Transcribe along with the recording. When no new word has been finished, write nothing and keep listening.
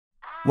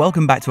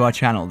Welcome back to our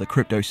channel, The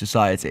Crypto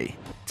Society.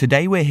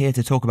 Today we're here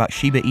to talk about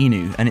Shiba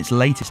Inu and its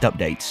latest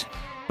updates.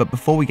 But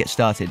before we get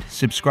started,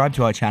 subscribe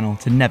to our channel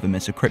to never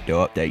miss a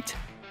crypto update.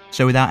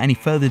 So without any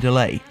further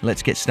delay,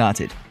 let's get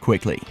started,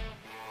 quickly.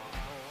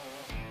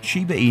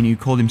 Shiba Inu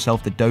called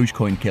himself the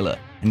Dogecoin killer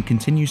and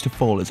continues to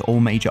fall as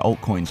all major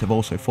altcoins have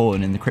also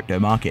fallen in the crypto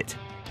market.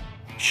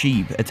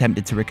 SHIB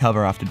attempted to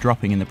recover after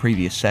dropping in the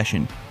previous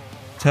session.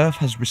 Turf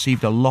has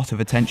received a lot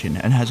of attention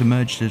and has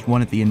emerged as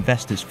one of the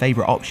investors'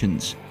 favourite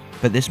options,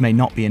 but this may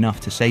not be enough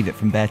to save it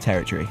from bear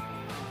territory.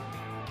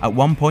 At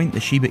one point, the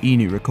Shiba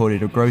Inu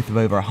recorded a growth of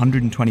over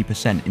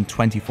 120% in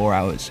 24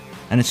 hours,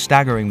 and a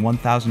staggering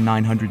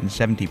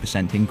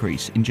 1,970%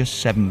 increase in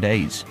just 7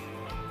 days.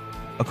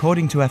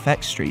 According to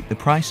FXStreet, the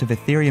price of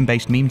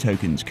Ethereum-based meme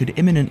tokens could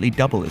imminently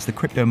double as the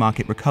crypto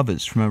market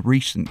recovers from a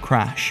recent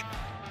crash.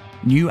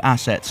 New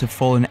assets have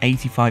fallen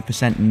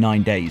 85% in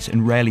 9 days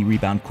and rarely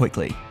rebound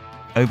quickly.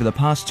 Over the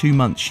past 2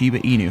 months,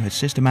 Shiba Inu has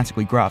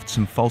systematically graphed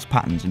some false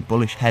patterns and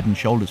bullish head and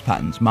shoulders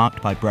patterns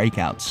marked by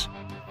breakouts.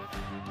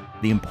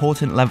 The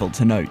important level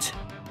to note.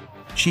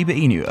 Shiba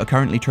Inu are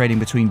currently trading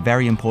between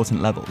very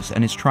important levels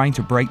and is trying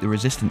to break the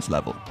resistance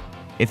level.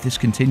 If this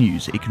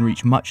continues, it can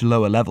reach much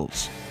lower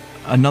levels.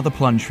 Another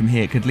plunge from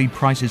here could lead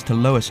prices to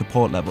lower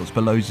support levels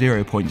below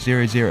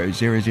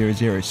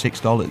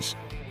 $0.000006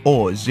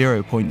 or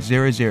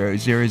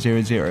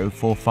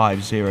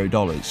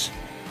 $0.00000450.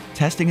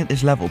 Testing at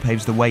this level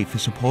paves the way for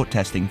support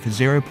testing for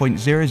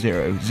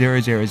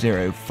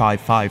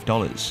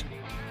 $0.000055.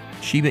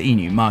 Shiba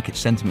Inu market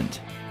sentiment.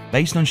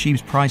 Based on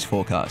SHIB's price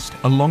forecast,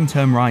 a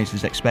long-term rise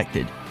is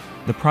expected.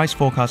 The price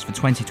forecast for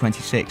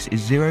 2026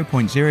 is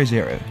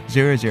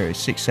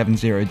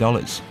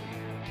 $0.00000670.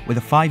 With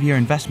a 5-year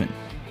investment,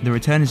 the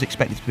return is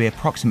expected to be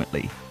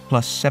approximately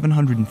plus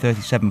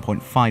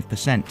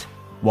 737.5%.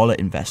 Wallet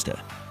investor.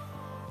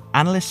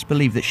 Analysts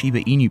believe that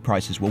Shiba Inu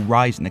prices will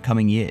rise in the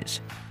coming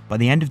years. By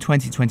the end of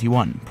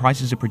 2021,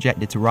 prices are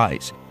projected to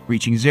rise,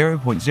 reaching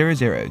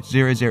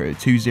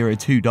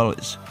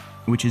 $0.00000202,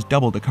 which is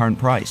double the current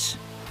price.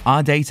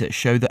 Our data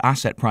show that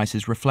asset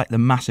prices reflect the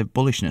massive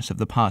bullishness of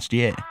the past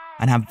year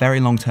and have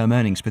very long-term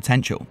earnings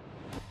potential.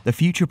 The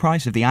future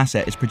price of the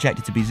asset is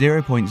projected to be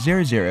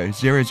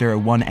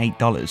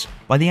 $0.000018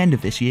 by the end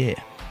of this year.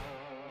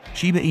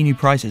 Shiba Inu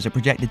prices are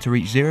projected to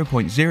reach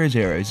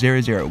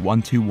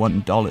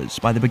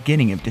 $0.00000121 by the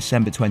beginning of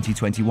December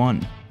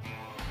 2021.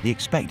 The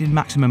expected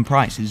maximum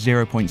price is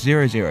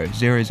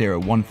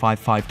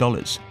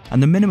 $0.00000155,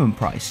 and the minimum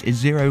price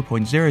is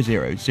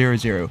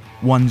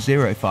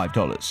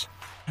 $0.00000105.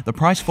 The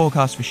price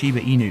forecast for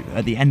Shiba Inu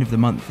at the end of the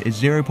month is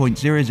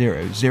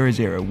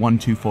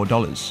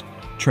 $0.00000124.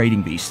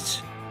 Trading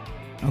beasts.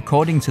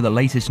 According to the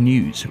latest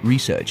news,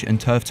 research,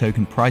 and Turf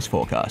token price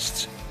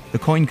forecasts, the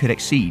coin could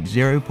exceed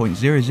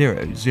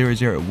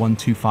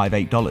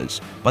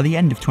 $0.00001258 by the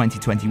end of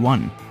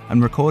 2021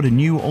 and record a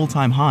new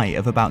all-time high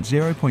of about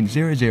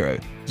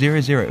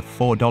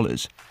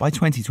 $0.00004 by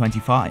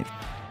 2025.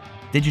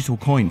 Digital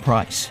coin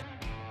price.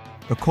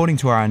 According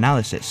to our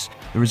analysis,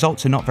 the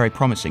results are not very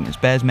promising as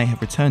bears may have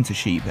returned to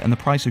SHIB and the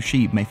price of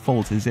SHIB may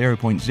fall to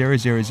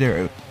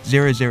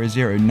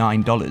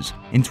 $0.00000009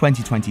 in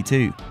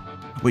 2022,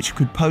 which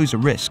could pose a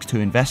risk to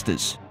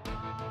investors.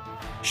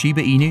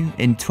 Shiba Inu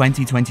in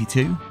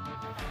 2022?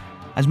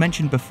 As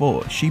mentioned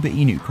before, Shiba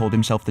Inu, called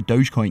himself the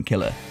Dogecoin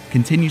killer,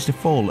 continues to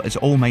fall as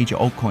all major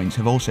altcoins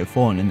have also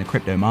fallen in the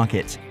crypto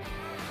market.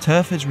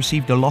 Turf has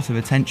received a lot of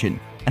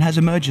attention and has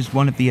emerged as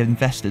one of the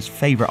investors'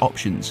 favourite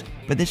options,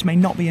 but this may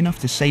not be enough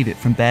to save it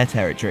from bear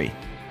territory.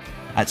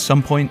 At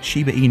some point,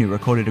 Shiba Inu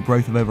recorded a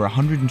growth of over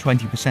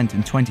 120%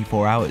 in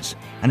 24 hours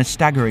and a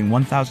staggering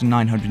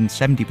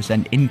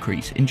 1,970%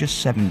 increase in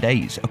just 7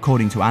 days,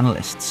 according to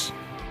analysts.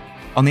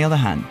 On the other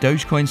hand,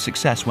 Dogecoin's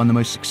success won the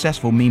most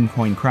successful meme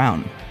coin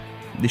crown.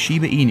 The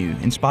Shiba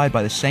Inu, inspired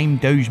by the same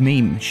Doge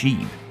meme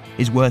SHIB,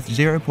 is worth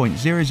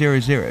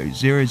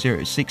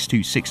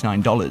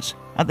 $0.0000006269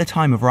 at the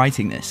time of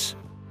writing this.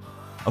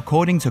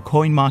 According to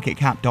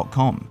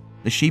CoinMarketCap.com,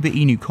 the Shiba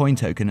Inu coin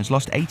token has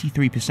lost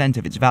 83%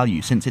 of its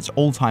value since its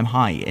all-time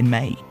high in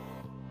May.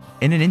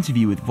 In an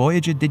interview with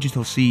Voyager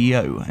Digital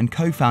CEO and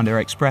co-founder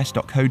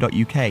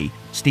Express.co.uk,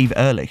 Steve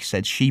Ehrlich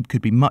said SHIB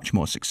could be much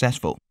more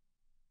successful.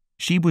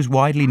 SHIB was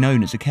widely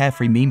known as a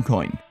carefree meme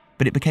coin,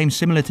 but it became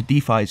similar to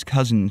DeFi's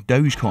cousin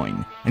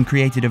Dogecoin and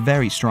created a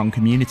very strong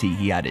community,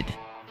 he added.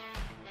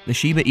 The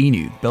Shiba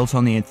Inu, built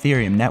on the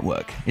Ethereum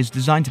network, is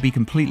designed to be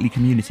completely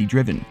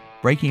community-driven,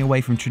 breaking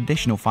away from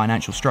traditional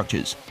financial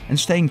structures and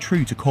staying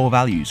true to core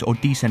values or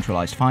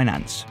decentralized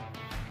finance.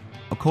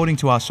 According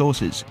to our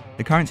sources,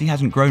 the currency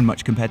hasn't grown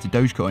much compared to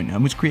Dogecoin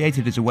and was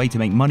created as a way to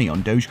make money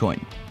on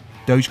Dogecoin.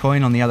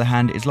 Dogecoin, on the other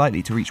hand, is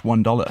likely to reach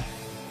 $1.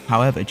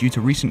 However, due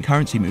to recent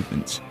currency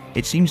movements,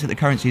 it seems that the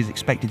currency is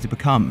expected to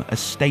become a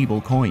stable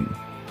coin.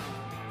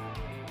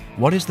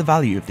 What is the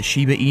value of the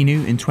Shiba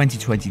Inu in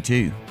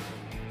 2022?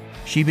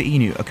 Shiba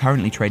Inu are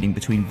currently trading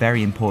between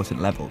very important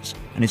levels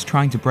and is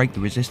trying to break the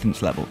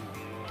resistance level.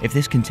 If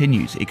this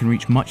continues, it can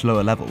reach much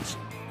lower levels.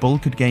 Bull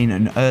could gain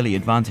an early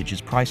advantage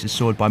as prices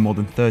soared by more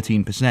than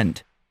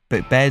 13%.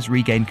 but bears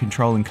regained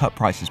control and cut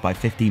prices by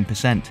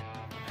 15%.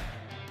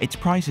 Its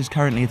price is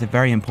currently at a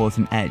very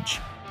important edge,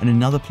 and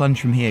another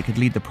plunge from here could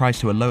lead the price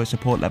to a lower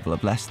support level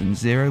of less than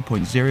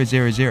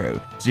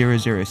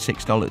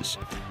 $0.000006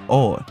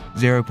 or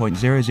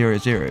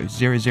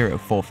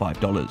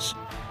 $0.00000045.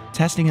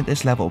 Testing at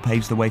this level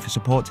paves the way for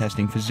support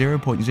testing for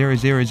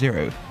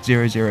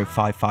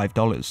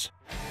 $0.00000055.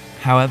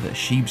 However,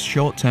 SHIB's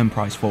short-term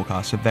price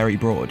forecasts are very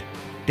broad.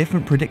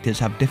 Different predictors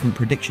have different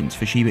predictions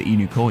for Shiba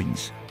Inu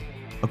coins.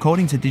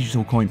 According to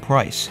Digital Coin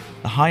Price,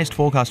 the highest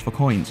forecast for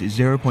coins is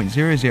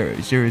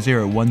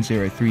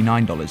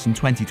 $0.00001039 in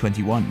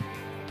 2021.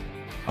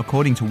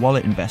 According to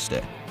Wallet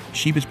Investor,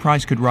 Shiba's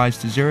price could rise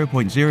to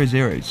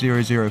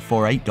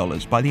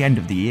 $0.000048 by the end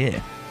of the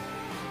year.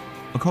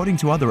 According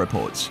to other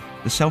reports,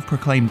 the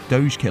self-proclaimed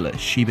Doge killer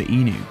Shiba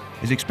Inu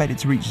is expected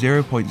to reach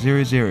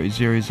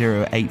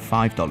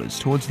 $0.000085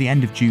 towards the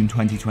end of June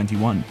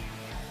 2021.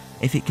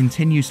 If it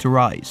continues to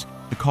rise,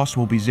 the cost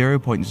will be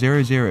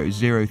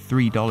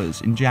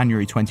 $0.0003 in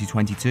January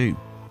 2022.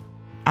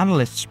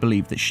 Analysts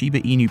believe that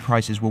Shiba Inu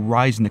prices will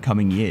rise in the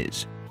coming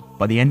years.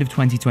 By the end of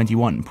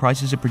 2021,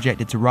 prices are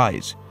projected to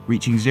rise,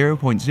 reaching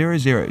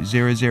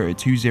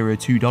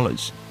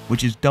 $0.00000202,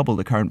 which is double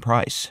the current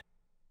price.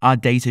 Our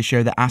data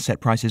show that asset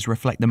prices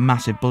reflect the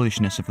massive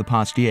bullishness of the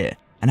past year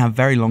and have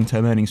very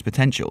long-term earnings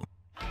potential.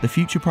 The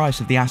future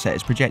price of the asset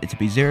is projected to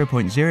be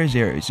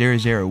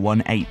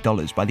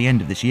 $0.000018 by the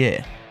end of this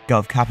year.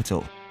 Gov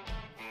Capital.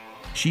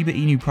 Shiba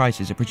Inu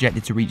prices are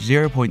projected to reach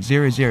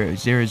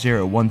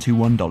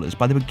 $0.00000121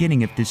 by the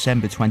beginning of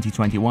December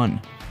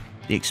 2021.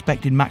 The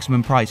expected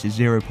maximum price is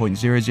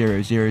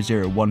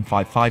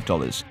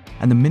 $0.00000155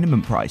 and the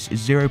minimum price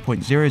is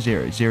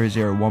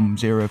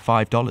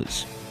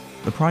 $0.00000105.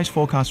 The price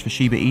forecast for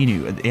Shiba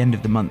Inu at the end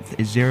of the month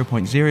is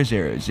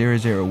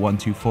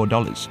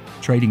 $0.00000124,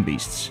 Trading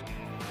Beasts.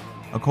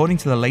 According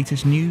to the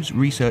latest news,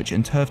 research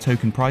and Turf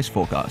token price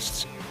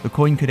forecasts, the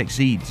coin could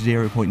exceed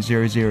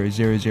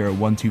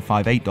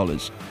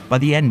 $0.00001258 by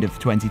the end of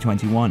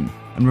 2021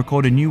 and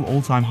record a new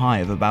all-time high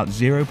of about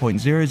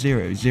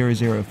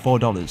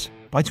 $0.00004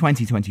 by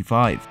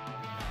 2025.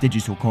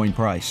 Digital Coin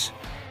Price.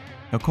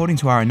 According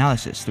to our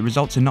analysis, the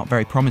results are not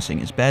very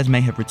promising as bears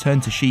may have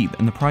returned to SHIB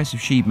and the price of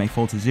SHIB may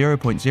fall to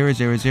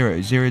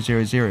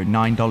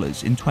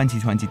 $0.00000009 in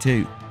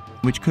 2022,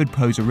 which could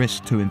pose a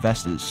risk to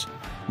investors.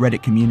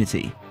 Reddit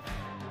community.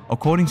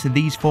 According to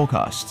these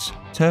forecasts,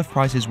 Turf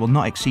prices will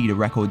not exceed a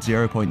record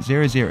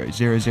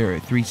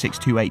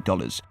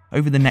 $0.00003628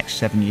 over the next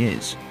 7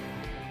 years.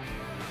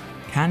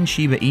 Can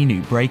Shiba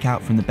Inu break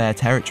out from the bear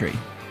territory?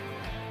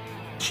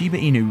 Shiba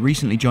Inu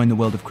recently joined the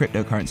world of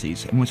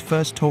cryptocurrencies and was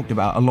first talked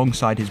about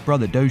alongside his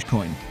brother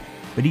Dogecoin,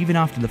 but even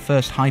after the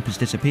first hype has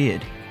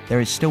disappeared,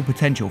 there is still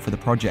potential for the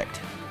project.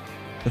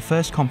 The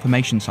first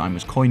confirmation sign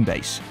was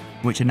Coinbase,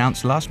 which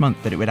announced last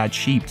month that it would add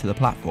SHIB to the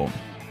platform.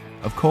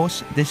 Of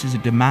course, this is a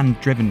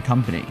demand-driven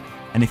company,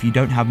 and if you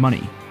don't have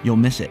money, you'll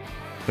miss it.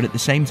 But at the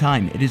same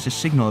time, it is a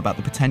signal about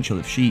the potential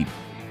of SHIB.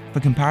 For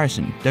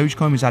comparison,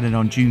 Dogecoin was added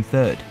on June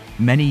 3rd,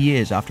 many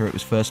years after it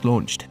was first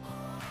launched.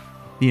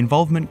 The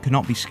involvement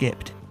cannot be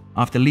skipped.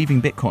 After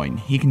leaving Bitcoin,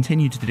 he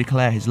continued to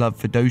declare his love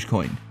for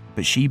Dogecoin,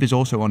 but SHIB is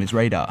also on his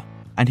radar,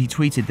 and he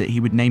tweeted that he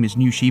would name his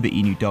new Shiba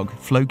Inu dog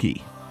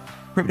Floki.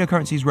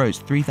 Cryptocurrencies rose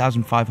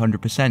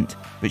 3,500%,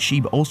 but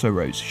SHIB also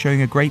rose,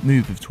 showing a great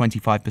move of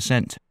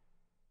 25%.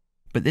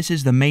 But this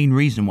is the main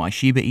reason why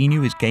Shiba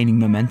Inu is gaining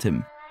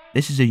momentum.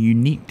 This is a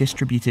unique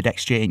distributed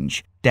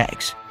exchange,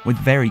 DEX, with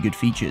very good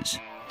features.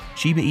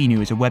 Shiba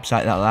Inu is a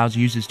website that allows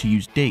users to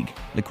use dig,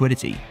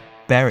 liquidity,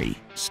 bury,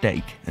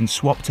 stake, and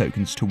swap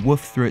tokens to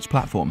woof through its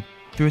platform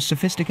through a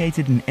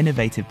sophisticated and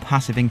innovative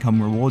passive income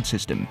reward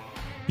system.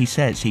 He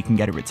says he can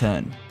get a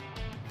return.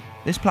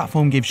 This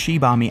platform gives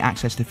SHIB Army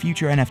access to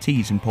future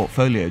NFTs and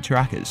portfolio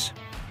trackers.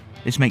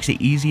 This makes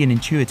it easy and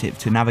intuitive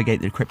to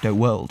navigate the crypto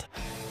world.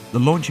 The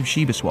launch of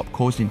ShibaSwap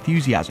caused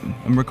enthusiasm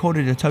and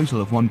recorded a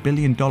total of $1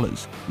 billion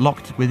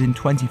locked within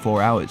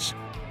 24 hours.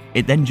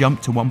 It then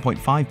jumped to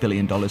 $1.5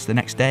 billion the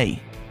next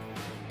day.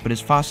 But as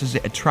fast as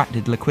it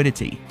attracted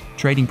liquidity,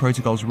 trading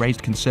protocols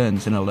raised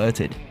concerns and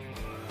alerted.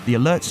 The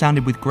alert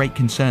sounded with great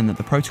concern that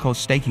the protocol's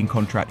staking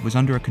contract was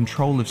under a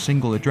control of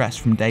single address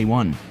from day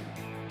one.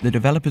 The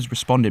developers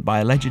responded by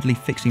allegedly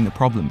fixing the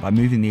problem by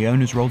moving the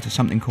owner's role to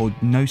something called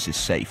Gnosis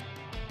Safe.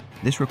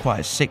 This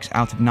requires 6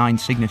 out of 9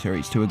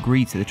 signatories to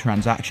agree to the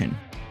transaction.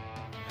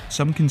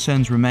 Some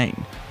concerns remain,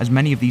 as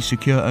many of these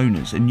secure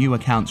owners are new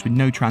accounts with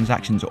no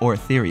transactions or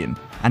Ethereum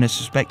and are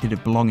suspected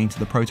of belonging to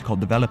the protocol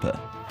developer.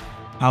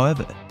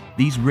 However,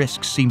 these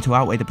risks seem to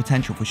outweigh the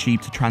potential for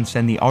SHIB to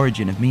transcend the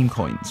origin of meme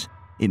coins.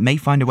 It may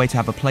find a way to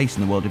have a place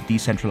in the world of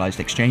decentralized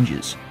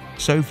exchanges.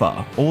 So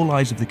far, all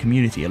eyes of the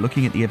community are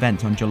looking at the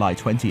event on July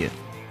 20th.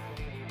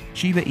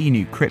 Shiba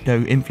Inu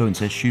crypto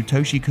influencer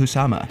Shutoshi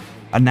Kusama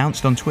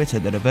announced on Twitter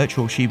that a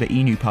virtual Shiba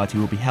Inu party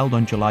will be held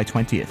on July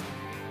 20th.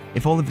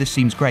 If all of this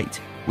seems great,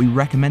 we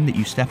recommend that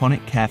you step on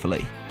it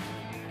carefully.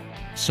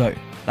 So,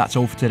 that's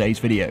all for today's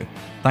video.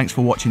 Thanks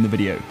for watching the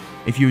video.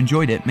 If you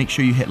enjoyed it, make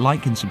sure you hit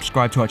like and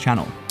subscribe to our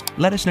channel.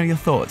 Let us know your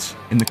thoughts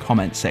in the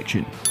comments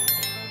section.